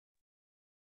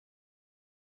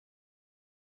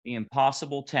The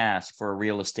impossible task for a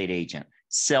real estate agent.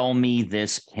 Sell me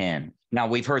this pen. Now,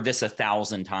 we've heard this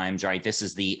 1,000 times, right? This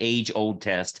is the age-old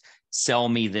test. Sell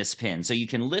me this pen. So you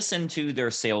can listen to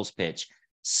their sales pitch.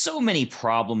 So many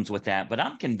problems with that, but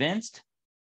I'm convinced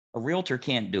a realtor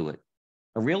can't do it.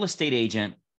 A real estate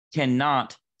agent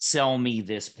cannot sell me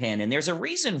this pen. And there's a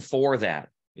reason for that.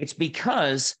 It's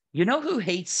because you know who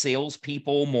hates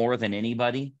salespeople more than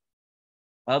anybody?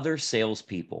 Other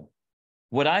salespeople.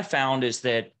 What I found is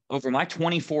that over my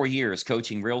 24 years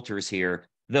coaching realtors here,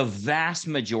 the vast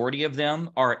majority of them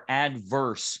are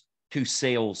adverse to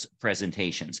sales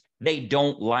presentations. They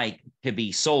don't like to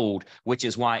be sold, which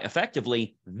is why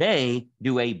effectively they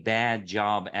do a bad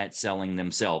job at selling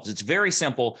themselves. It's very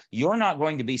simple. You're not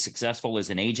going to be successful as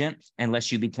an agent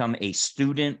unless you become a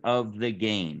student of the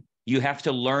game. You have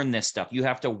to learn this stuff. You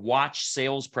have to watch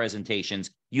sales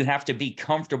presentations. You have to be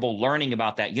comfortable learning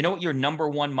about that. You know what your number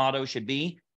one motto should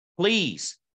be?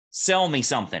 Please sell me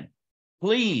something.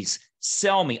 Please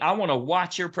sell me. I want to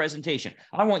watch your presentation.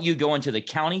 I want you going to the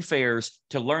county fairs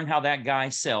to learn how that guy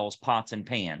sells pots and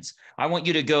pans. I want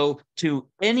you to go to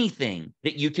anything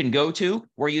that you can go to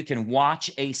where you can watch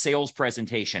a sales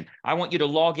presentation. I want you to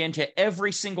log into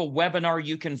every single webinar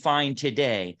you can find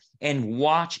today and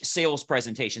watch sales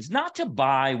presentations, not to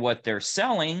buy what they're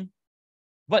selling,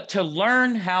 but to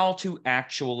learn how to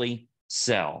actually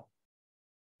sell.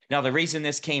 Now, the reason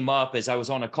this came up is I was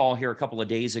on a call here a couple of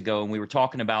days ago, and we were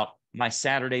talking about my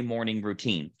Saturday morning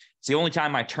routine. It's the only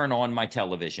time I turn on my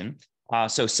television.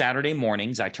 So Saturday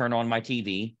mornings, I turn on my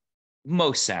TV.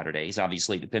 Most Saturdays,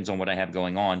 obviously, depends on what I have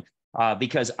going on,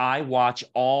 because I watch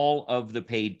all of the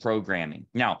paid programming.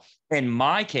 Now, in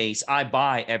my case, I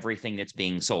buy everything that's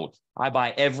being sold. I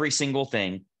buy every single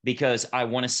thing because I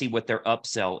want to see what their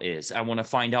upsell is. I want to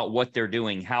find out what they're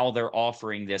doing, how they're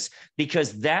offering this,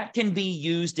 because that can be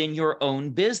used in your own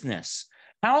business.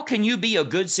 How can you be a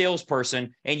good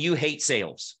salesperson and you hate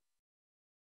sales?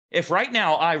 If right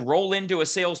now I roll into a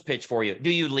sales pitch for you, do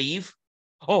you leave?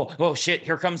 Oh shit,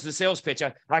 here comes the sales pitch.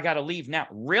 I got to leave now.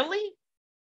 Really?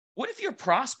 What if your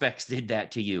prospects did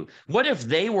that to you? What if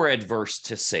they were adverse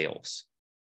to sales?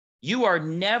 You are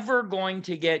never going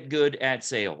to get good at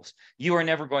sales. You are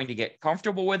never going to get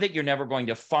comfortable with it. You're never going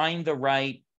to find the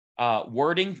right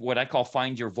wording, what I call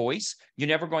find your voice. You're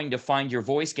never going to find your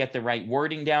voice, get the right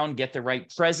wording down, get the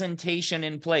right presentation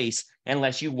in place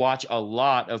unless you watch a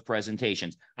lot of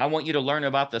presentations. I want you to learn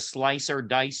about the Slicer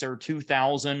Dicer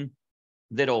 2000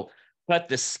 that'll cut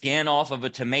the skin off of a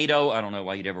tomato. I don't know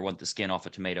why you'd ever want the skin off a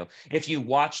tomato. If you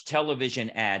watch television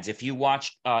ads, if you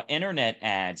watch internet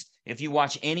ads, if you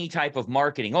watch any type of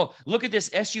marketing, oh, look at this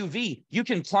SUV. You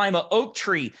can climb an oak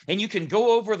tree and you can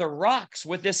go over the rocks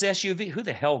with this SUV. Who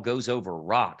the hell goes over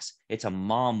rocks? It's a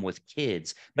mom with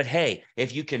kids. But hey,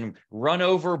 if you can run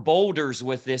over boulders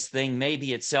with this thing,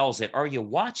 maybe it sells it. Are you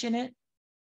watching it?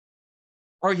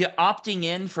 Are you opting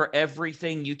in for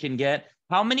everything you can get?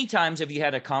 How many times have you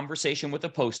had a conversation with the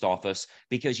post office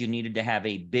because you needed to have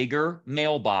a bigger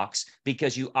mailbox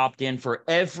because you opt in for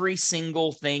every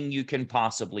single thing you can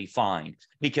possibly find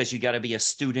because you got to be a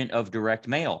student of direct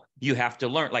mail? You have to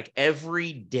learn. Like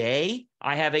every day,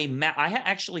 I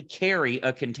actually carry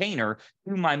a container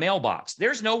to my mailbox.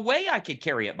 There's no way I could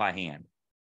carry it by hand.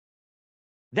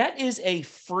 That is a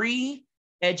free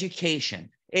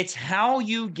education. It's how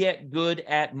you get good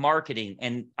at marketing.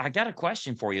 And I got a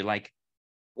question for you. Like,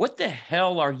 what the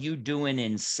hell are you doing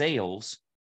in sales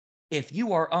if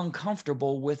you are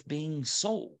uncomfortable with being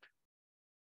sold?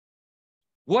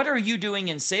 What are you doing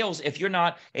in sales if you're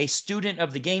not a student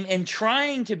of the game and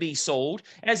trying to be sold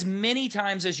as many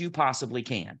times as you possibly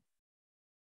can?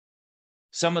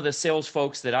 Some of the sales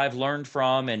folks that I've learned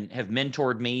from and have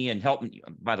mentored me and helped me,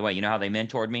 by the way, you know how they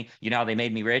mentored me? You know how they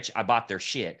made me rich? I bought their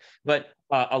shit. But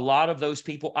a lot of those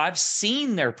people, I've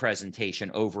seen their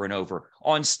presentation over and over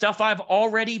on stuff I've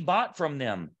already bought from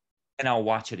them, and I'll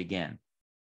watch it again.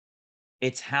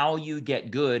 It's how you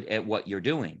get good at what you're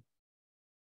doing.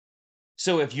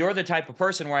 So if you're the type of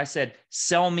person where I said,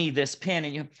 sell me this pen,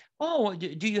 and you, oh,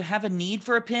 do you have a need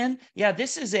for a pen? Yeah,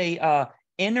 this is a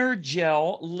inner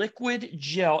gel, liquid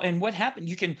gel. And what happened?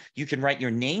 You can write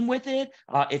your name with it.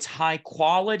 It's high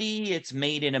quality. It's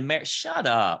made in America. Shut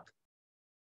up.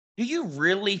 Do you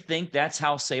really think that's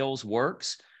how sales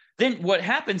works? Then what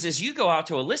happens is you go out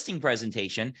to a listing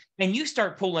presentation and you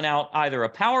start pulling out either a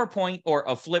PowerPoint or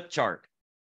a flip chart.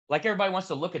 Like everybody wants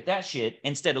to look at that shit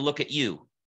instead of look at you.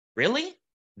 Really?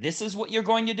 This is what you're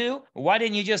going to do? Why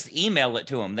didn't you just email it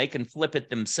to them? They can flip it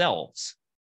themselves.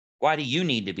 Why do you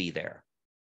need to be there?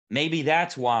 Maybe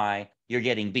that's why you're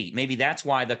getting beat. Maybe that's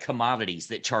why the commodities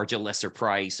that charge a lesser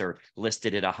price or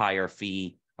listed at a higher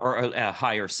fee or a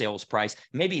higher sales price.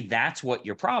 Maybe that's what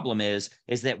your problem is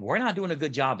that we're not doing a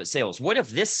good job at sales. What if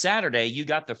this Saturday you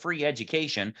got the free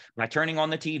education by turning on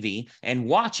the TV and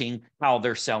watching how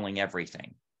they're selling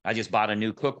everything? I just bought a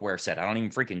new cookware set. I don't even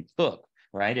freaking cook,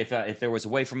 right? If there was a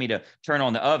way for me to turn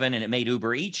on the oven and it made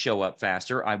Uber Eats show up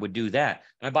faster, I would do that.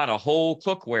 I bought a whole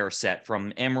cookware set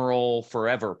from Emerald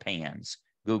Forever Pans.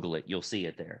 Google it. You'll see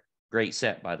it there. Great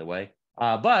set, by the way.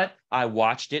 But I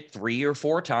watched it 3 or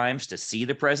 4 times to see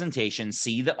the presentation,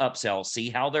 see the upsell, see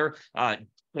how they're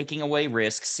taking away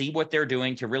risks, see what they're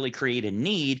doing to really create a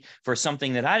need for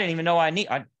something that I didn't even know I need.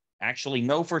 I actually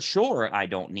know for sure I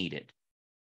don't need it.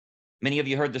 Many of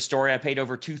you heard the story. I paid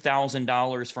over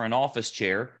 $2,000 for an office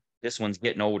chair. This one's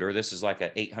getting older. This is like an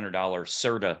 $800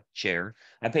 Serta chair.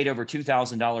 I paid over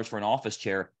 $2,000 for an office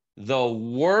chair. The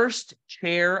worst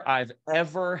chair I've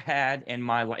ever had in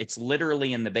my life. It's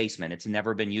literally in the basement. It's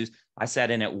never been used. I sat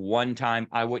in it one time.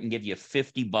 I wouldn't give you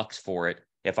 $50 for it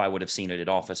if I would have seen it at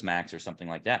Office Max or something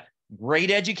like that.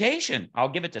 Great education. I'll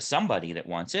give it to somebody that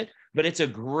wants it, but it's a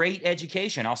great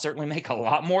education. I'll certainly make a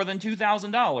lot more than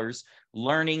 $2,000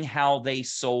 learning how they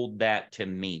sold that to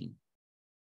me.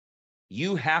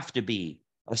 You have to be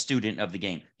a student of the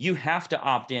game. You have to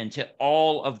opt in to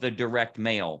all of the direct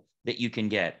mail that you can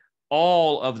get,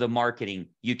 all of the marketing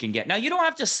you can get. Now, you don't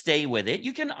have to stay with it.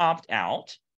 You can opt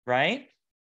out, right?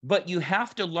 But you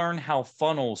have to learn how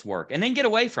funnels work and then get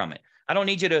away from it. I don't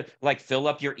need you to like fill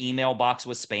up your email box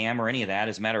with spam or any of that.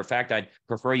 As a matter of fact, I'd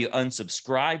prefer you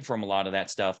unsubscribe from a lot of that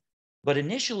stuff. But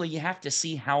initially, you have to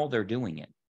see how they're doing it.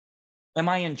 Am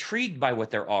I intrigued by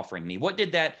what they're offering me? What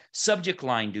did that subject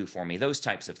line do for me? Those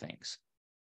types of things.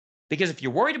 Because if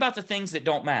you're worried about the things that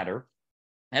don't matter,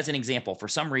 as an example, for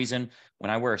some reason, when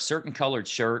I wear a certain colored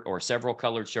shirt or several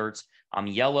colored shirts, I'm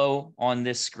yellow on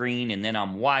this screen and then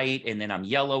I'm white and then I'm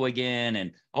yellow again.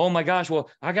 And oh my gosh, well,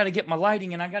 I got to get my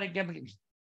lighting and I got to get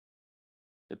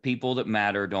the people that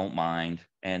matter don't mind.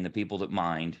 And the people that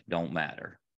mind don't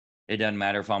matter. It doesn't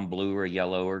matter if I'm blue or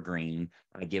yellow or green.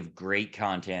 I give great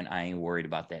content. I ain't worried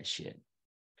about that shit.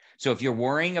 So if you're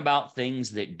worrying about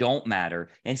things that don't matter,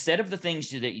 instead of the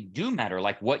things that do matter,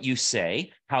 like what you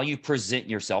say, how you present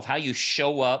yourself, how you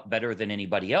show up better than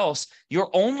anybody else,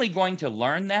 you're only going to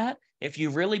learn that if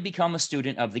you really become a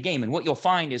student of the game. And what you'll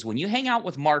find is when you hang out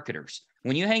with marketers,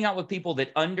 when you hang out with people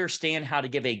that understand how to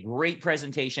give a great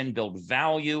presentation, build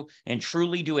value, and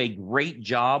truly do a great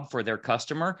job for their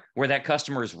customer, where that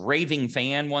customer is raving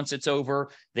fan once it's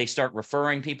over, they start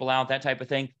referring people out, that type of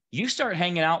thing, you start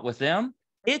hanging out with them.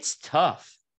 It's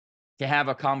tough to have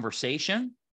a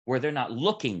conversation where they're not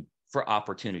looking for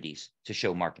opportunities to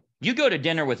show market. You go to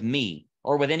dinner with me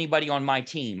or with anybody on my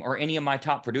team or any of my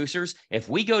top producers. If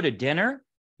we go to dinner,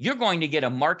 you're going to get a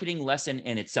marketing lesson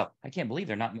in itself. I can't believe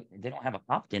they don't have an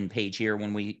opt-in page here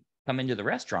when we come into the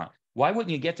restaurant. Why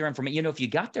wouldn't you get their information? You know, if you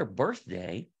got their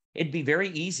birthday, it'd be very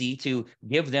easy to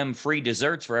give them free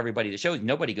desserts for everybody that shows.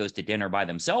 Nobody goes to dinner by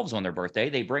themselves on their birthday.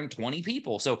 They bring 20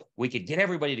 people. So we could get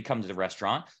everybody to come to the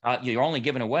restaurant. You're only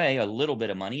giving away a little bit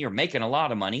of money. You're making a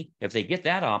lot of money. If they get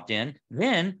that opt-in,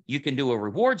 then you can do a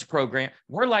rewards program.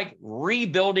 We're like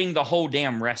rebuilding the whole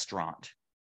damn restaurant.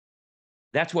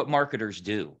 That's what marketers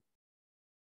do.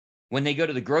 When they go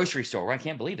to the grocery store, well, I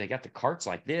can't believe they got the carts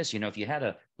like this. You know, if you had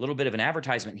a little bit of an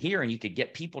advertisement here and you could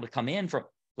get people to come in from,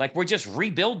 like, we're just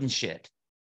rebuilding shit.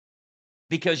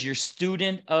 Because you're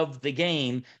student of the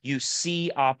game, you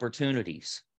see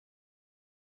opportunities.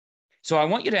 So I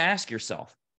want you to ask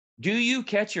yourself, do you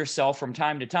catch yourself from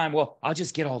time to time? Well, I'll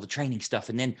just get all the training stuff.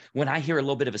 And then when I hear a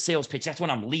little bit of a sales pitch, that's when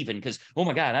I'm leaving because, oh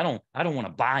my God, I don't want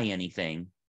to buy anything.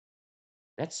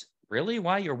 That's really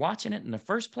why you're watching it in the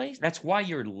first place? That's why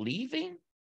you're leaving?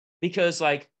 Because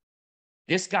like,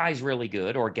 this guy's really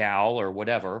good, or gal or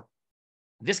whatever.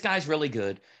 This guy's really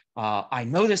good. I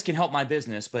know this can help my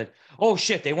business, but oh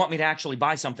shit, they want me to actually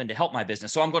buy something to help my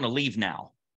business. So I'm going to leave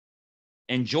now.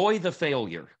 Enjoy the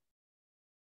failure.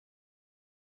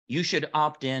 You should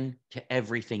opt in to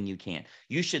everything you can.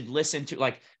 You should listen to,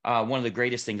 like, one of the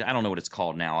greatest things, I don't know what it's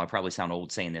called now. I probably sound old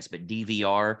saying this, but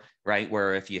DVR, right?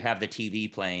 Where if you have the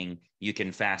TV playing, you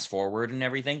can fast forward and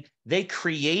everything. They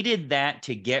created that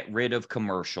to get rid of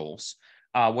commercials.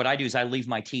 What I do is I leave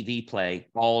my TV play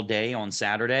all day on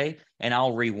Saturday and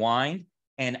I'll rewind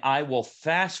and I will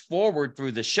fast forward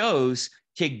through the shows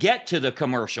to get to the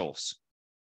commercials.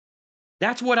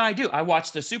 That's what I do. I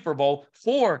watch the Super Bowl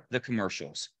for the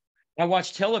commercials. I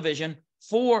watch television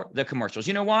for the commercials.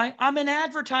 You know why? I'm in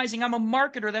advertising. I'm a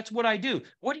marketer. That's what I do.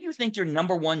 What do you think your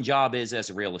number one job is as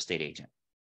a real estate agent?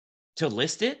 To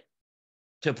list it?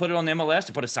 To put it on the MLS?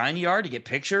 To put a sign in the yard? To get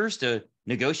pictures? To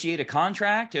negotiate a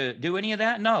contract? To do any of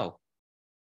that? No.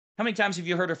 How many times have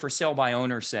you heard a for sale by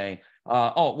owner say,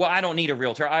 oh, well, I don't need a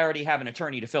realtor. I already have an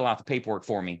attorney to fill out the paperwork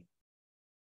for me.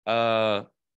 You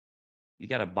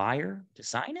got a buyer to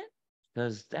sign it?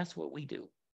 Because that's what we do.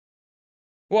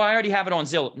 Well, I already have it on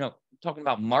Zillow. No, I'm talking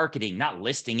about marketing, not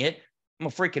listing it. I'm a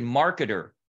freaking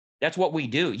marketer. That's what we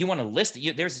do. You want to list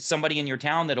it. There's somebody in your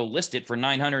town that'll list it for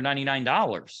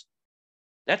 $999.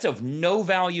 That's of no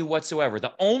value whatsoever.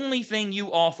 The only thing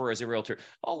you offer as a realtor,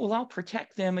 oh, well, I'll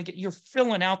protect them. You're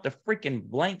filling out the freaking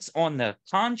blanks on the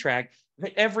contract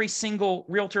that every single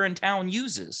realtor in town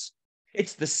uses.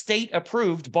 It's the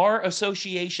state-approved bar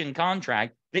association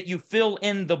contract that you fill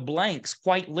in the blanks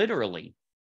quite literally.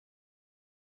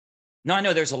 Now, I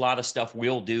know there's a lot of stuff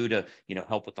we'll do to,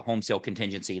 help with the home sale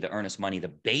contingency, the earnest money, the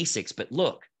basics. But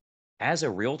look, as a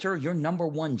realtor, your number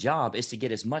one job is to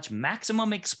get as much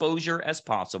maximum exposure as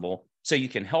possible so you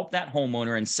can help that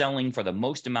homeowner in selling for the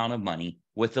most amount of money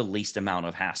with the least amount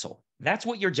of hassle. That's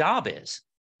what your job is.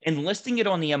 And listing it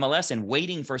on the MLS and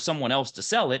waiting for someone else to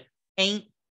sell it ain't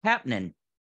happening.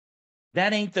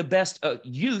 That ain't the best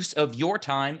use of your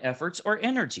time, efforts, or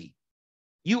energy.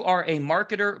 You are a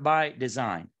marketer by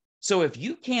design. So if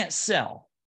you can't sell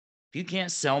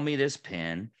me this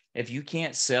pen, if you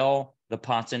can't sell the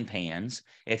pots and pans,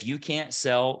 if you can't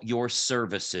sell your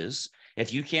services,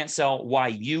 if you can't sell why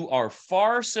you are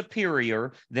far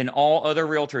superior than all other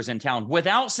realtors in town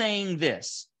without saying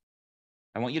this,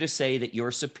 I want you to say that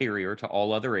you're superior to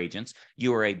all other agents.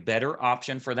 You are a better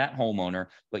option for that homeowner,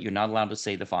 but you're not allowed to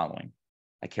say the following.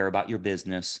 I care about your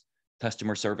business.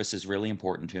 Customer service is really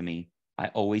important to me. I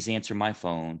always answer my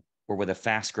phone. We're with a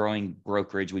fast-growing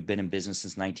brokerage. We've been in business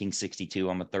since 1962.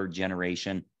 I'm a third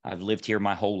generation. I've lived here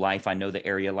my whole life. I know the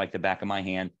area like the back of my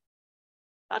hand.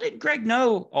 How did Greg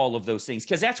know all of those things?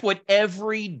 Because that's what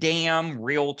every damn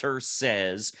realtor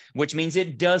says, which means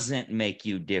it doesn't make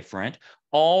you different.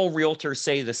 All realtors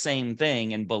say the same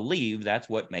thing and believe that's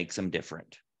what makes them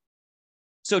different.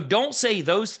 So don't say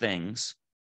those things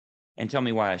and tell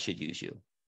me why I should use you.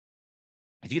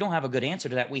 If you don't have a good answer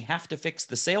to that, we have to fix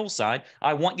the sales side.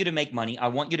 I want you to make money. I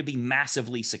want you to be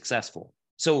massively successful.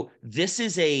 So this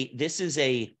is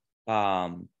a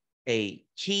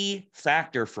key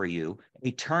factor for you,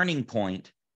 a turning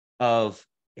point of,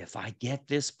 if I get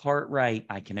this part right,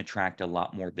 I can attract a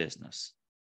lot more business.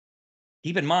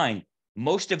 Keep in mind,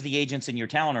 most of the agents in your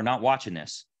town are not watching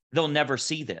this. They'll never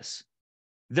see this.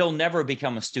 They'll never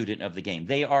become a student of the game.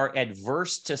 They are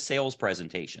adverse to sales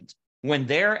presentations. When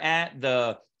they're at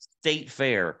the state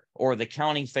fair or the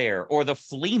county fair or the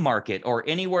flea market or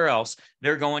anywhere else,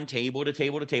 they're going table to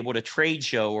table to table to trade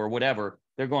show or whatever.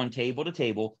 They're going table to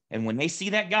table. And when they see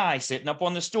that guy sitting up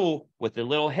on the stool with the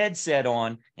little headset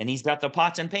on, and he's got the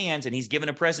pots and pans, and he's giving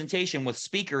a presentation with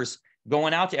speakers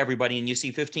going out to everybody, and you see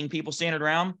 15 people standing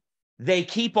around, they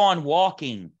keep on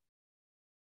walking.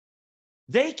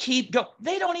 They keep going.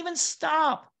 They don't even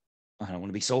stop. I don't want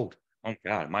to be sold. Oh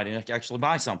God, I might actually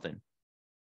buy something.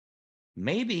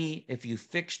 Maybe if you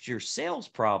fixed your sales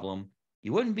problem,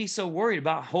 you wouldn't be so worried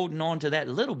about holding on to that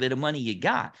little bit of money you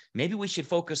got. Maybe we should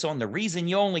focus on the reason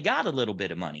you only got a little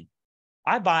bit of money.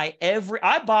 I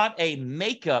bought a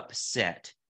makeup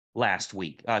set last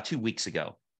week, 2 weeks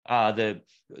ago.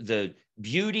 The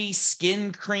beauty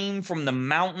skin cream from the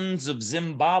mountains of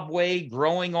Zimbabwe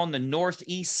growing on the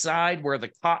northeast side where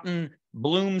the cotton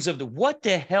blooms what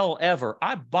the hell ever.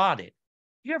 I bought it.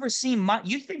 You ever seen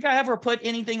you think I ever put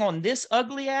anything on this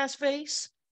ugly ass face?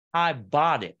 I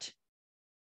bought it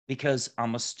because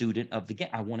I'm a student of the game.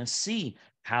 I want to see,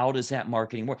 how does that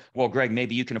marketing work? Well, Greg,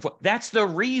 maybe you can afford. That's the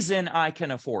reason I can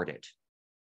afford it.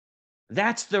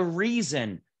 That's the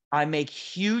reason I make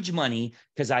huge money,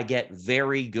 because I get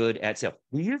very good at sales.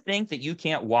 Do you think that you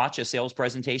can't watch a sales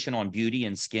presentation on beauty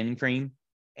and skin cream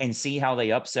and see how they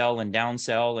upsell and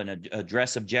downsell and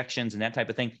address objections and that type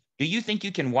of thing? Do you think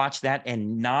you can watch that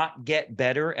and not get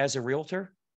better as a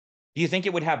realtor? Do you think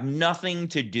it would have nothing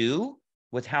to do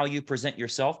with how you present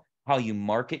yourself, how you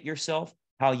market yourself,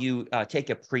 how you take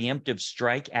a preemptive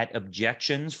strike at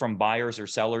objections from buyers or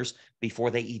sellers before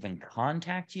they even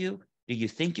contact you? Do you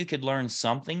think you could learn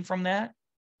something from that?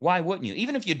 Why wouldn't you?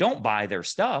 Even if you don't buy their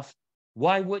stuff,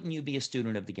 why wouldn't you be a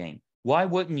student of the game? Why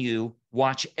wouldn't you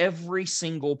watch every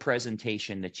single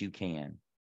presentation that you can?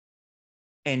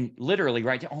 And literally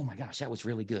write down, oh my gosh, that was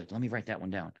really good. Let me write that one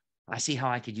down. I see how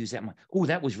I could use that one. Oh,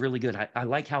 that was really good. I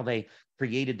like how they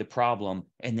created the problem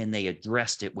and then they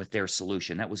addressed it with their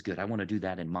solution. That was good. I want to do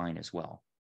that in mine as well.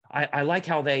 I like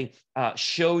how they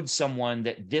showed someone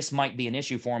that this might be an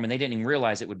issue for them and they didn't even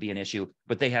realize it would be an issue,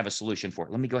 but they have a solution for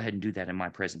it. Let me go ahead and do that in my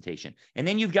presentation. And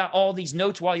then you've got all these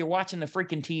notes while you're watching the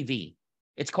freaking TV.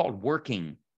 It's called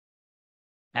working.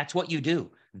 That's what you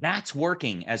do. That's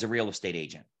working as a real estate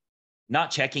agent.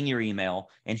 Not checking your email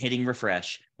and hitting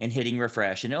refresh and hitting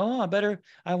refresh. And, oh,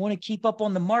 I want to keep up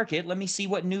on the market. Let me see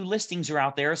what new listings are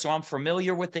out there so I'm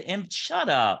familiar with the Shut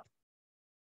up.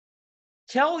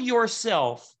 Tell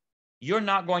yourself you're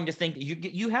not going to think.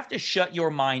 You have to shut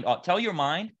your mind off. Tell your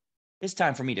mind, it's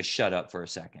time for me to shut up for a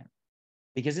second,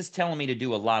 because it's telling me to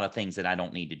do a lot of things that I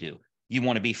don't need to do. You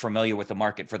want to be familiar with the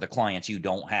market for the clients you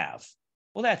don't have.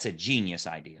 Well, that's a genius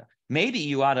idea. Maybe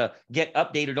you ought to get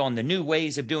updated on the new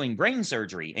ways of doing brain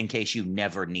surgery in case you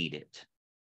never need it.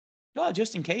 Well,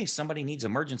 just in case somebody needs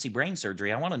emergency brain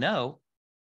surgery, I want to know.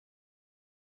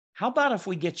 How about if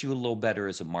we get you a little better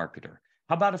as a marketer?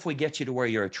 How about if we get you to where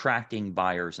you're attracting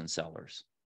buyers and sellers?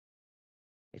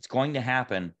 It's going to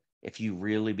happen if you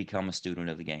really become a student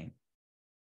of the game.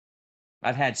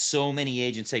 I've had so many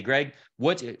agents say, Greg,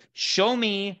 show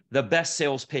me the best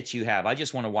sales pitch you have. I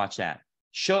just want to watch that.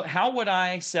 How would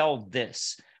I sell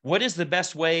this? What is the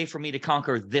best way for me to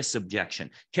conquer this objection?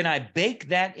 Can I bake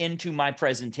that into my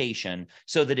presentation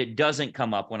so that it doesn't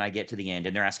come up when I get to the end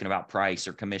and they're asking about price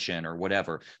or commission or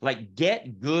whatever? Like,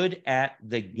 get good at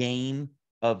the game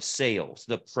of sales,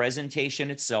 the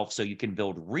presentation itself, so you can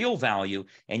build real value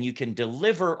and you can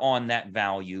deliver on that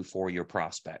value for your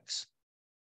prospects.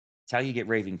 It's how you get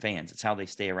raving fans. It's how they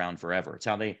stay around forever. It's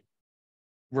how they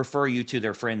refer you to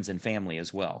their friends and family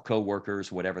as well,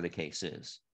 coworkers, whatever the case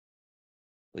is.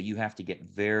 But you have to get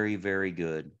very, very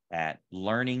good at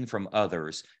learning from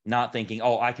others, not thinking,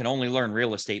 oh, I can only learn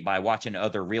real estate by watching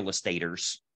other real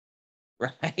estaters,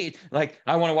 right? Like,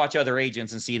 I want to watch other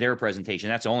agents and see their presentation.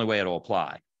 That's the only way it'll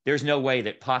apply. There's no way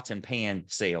that pots and pan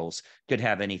sales could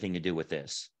have anything to do with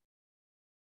this.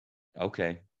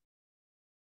 Okay.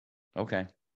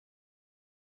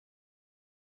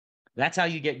 That's how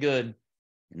you get good.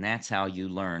 And that's how you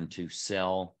learn to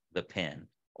sell the pen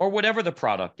or whatever the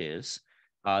product is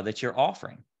that you're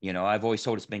offering. I've always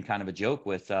told it's been kind of a joke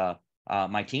with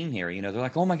my team here. They're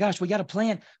like, oh my gosh, we got a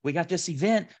plan. We got this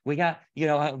event. We got,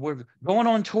 we're going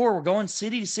on tour. We're going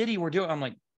city to city. I'm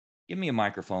like, give me a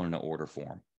microphone and an order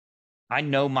form. I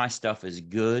know my stuff is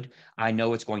good. I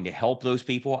know it's going to help those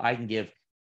people. I can give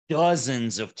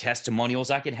dozens of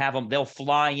testimonials. I could have them. They'll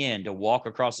fly in to walk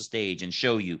across the stage and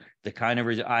show you the kind of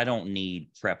I don't need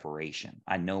preparation.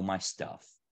 I know my stuff.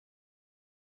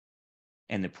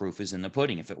 And the proof is in the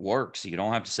pudding. If it works, you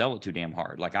don't have to sell it too damn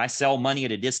hard. Like, I sell money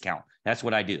at a discount. That's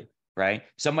what I do, right?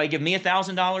 Somebody give me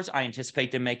 $1,000. I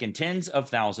anticipate them making tens of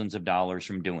thousands of dollars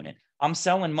from doing it. I'm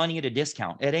selling money at a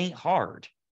discount. It ain't hard.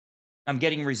 I'm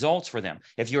getting results for them.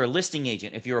 If you're a listing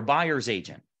agent, if you're a buyer's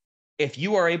agent, if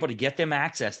you are able to get them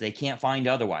access they can't find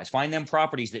otherwise, find them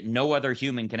properties that no other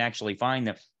human can actually find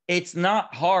them, it's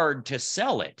not hard to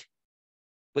sell it.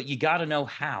 But you got to know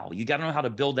how. You got to know how to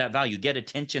build that value, get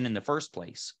attention in the first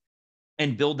place,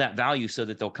 and build that value so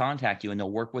that they'll contact you and they'll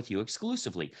work with you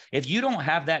exclusively. If you don't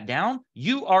have that down,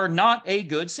 you are not a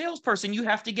good salesperson. You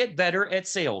have to get better at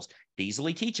sales.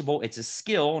 Easily teachable. It's a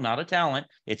skill, not a talent.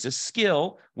 It's a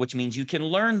skill, which means you can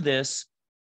learn this.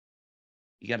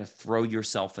 You got to throw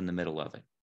yourself in the middle of it.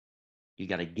 You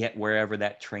got to get wherever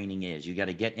that training is. You got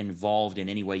to get involved in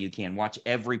any way you can. Watch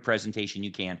every presentation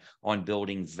you can on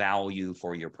building value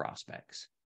for your prospects.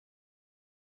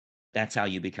 That's how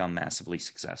you become massively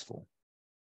successful.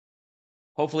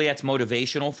 Hopefully that's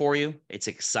motivational for you. It's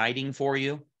exciting for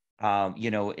you.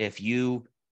 If you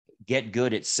get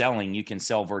good at selling, you can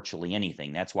sell virtually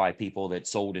anything. That's why people that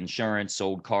sold insurance,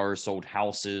 sold cars, sold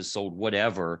houses, sold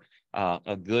whatever,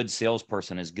 a good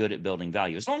salesperson is good at building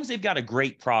value. As long as they've got a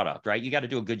great product, right? You got to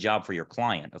do a good job for your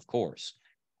client, of course.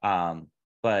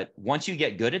 But once you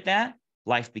get good at that,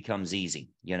 life becomes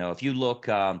easy. If you look,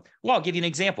 I'll give you an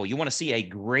example. You want to see a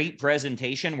great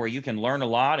presentation where you can learn a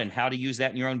lot and how to use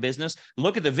that in your own business?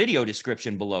 Look at the video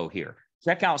description below here.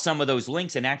 Check out some of those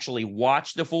links and actually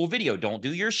watch the full video. Don't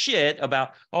do your shit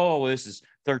about, oh, this is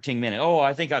 13 minutes. Oh,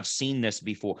 I think I've seen this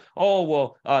before. Oh,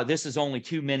 well, this is only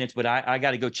 2 minutes, but I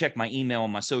got to go check my email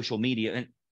and my social media. And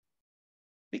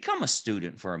become a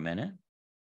student for a minute.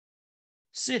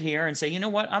 Sit here and say, you know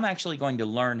what? I'm actually going to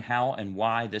learn how and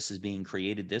why this is being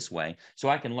created this way so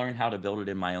I can learn how to build it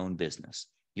in my own business.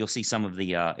 You'll see some of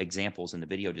the examples in the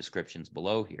video descriptions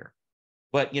below here.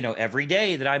 But, every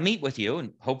day that I meet with you,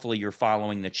 and hopefully you're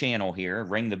following the channel here,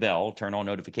 ring the bell, turn on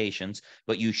notifications,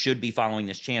 but you should be following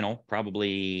this channel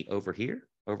probably over here,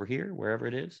 wherever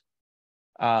it is.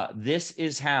 This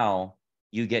is how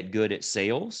you get good at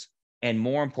sales. And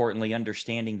more importantly,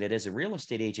 understanding that as a real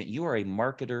estate agent, you are a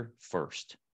marketer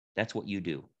first. That's what you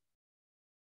do.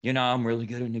 I'm really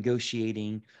good at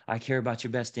negotiating. I care about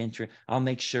your best interest. I'll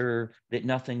make sure that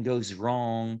nothing goes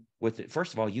wrong with it.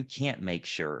 First of all, you can't make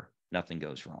sure nothing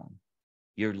goes wrong.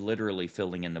 You're literally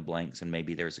filling in the blanks, and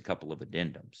maybe there's a couple of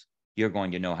addendums. You're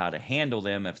going to know how to handle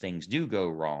them if things do go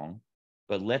wrong,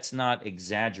 but let's not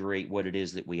exaggerate what it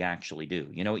is that we actually do.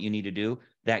 You know what you need to do?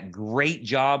 That great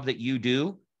job that you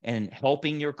do and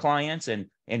helping your clients and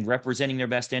representing their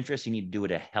best interests, you need to do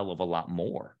it a hell of a lot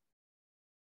more.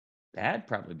 That'd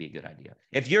probably be a good idea.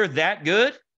 If you're that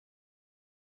good,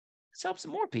 let's help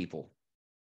some more people.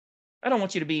 I don't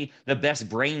want you to be the best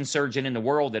brain surgeon in the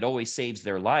world that always saves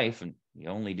their life and you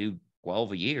only do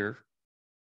 12 a year.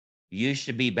 You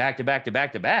should be back to back to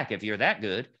back to back if you're that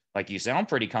good. Like, you sound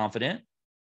pretty confident.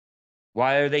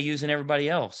 Why are they using everybody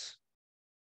else?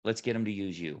 Let's get them to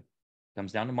use you.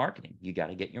 Comes down to marketing. You got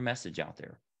to get your message out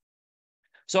there.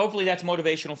 So hopefully that's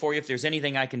motivational for you. If there's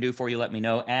anything I can do for you, let me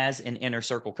know. As an Inner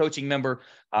Circle coaching member,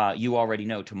 you already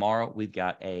know tomorrow we've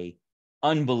got a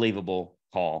unbelievable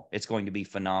call. It's going to be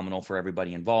phenomenal for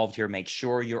everybody involved here. Make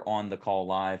sure you're on the call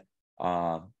live.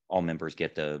 All members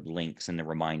get the links and the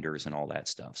reminders and all that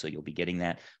stuff. So you'll be getting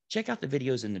that. Check out the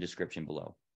videos in the description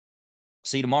below.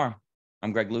 See you tomorrow.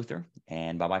 I'm Greg Luther,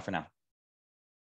 and bye-bye for now.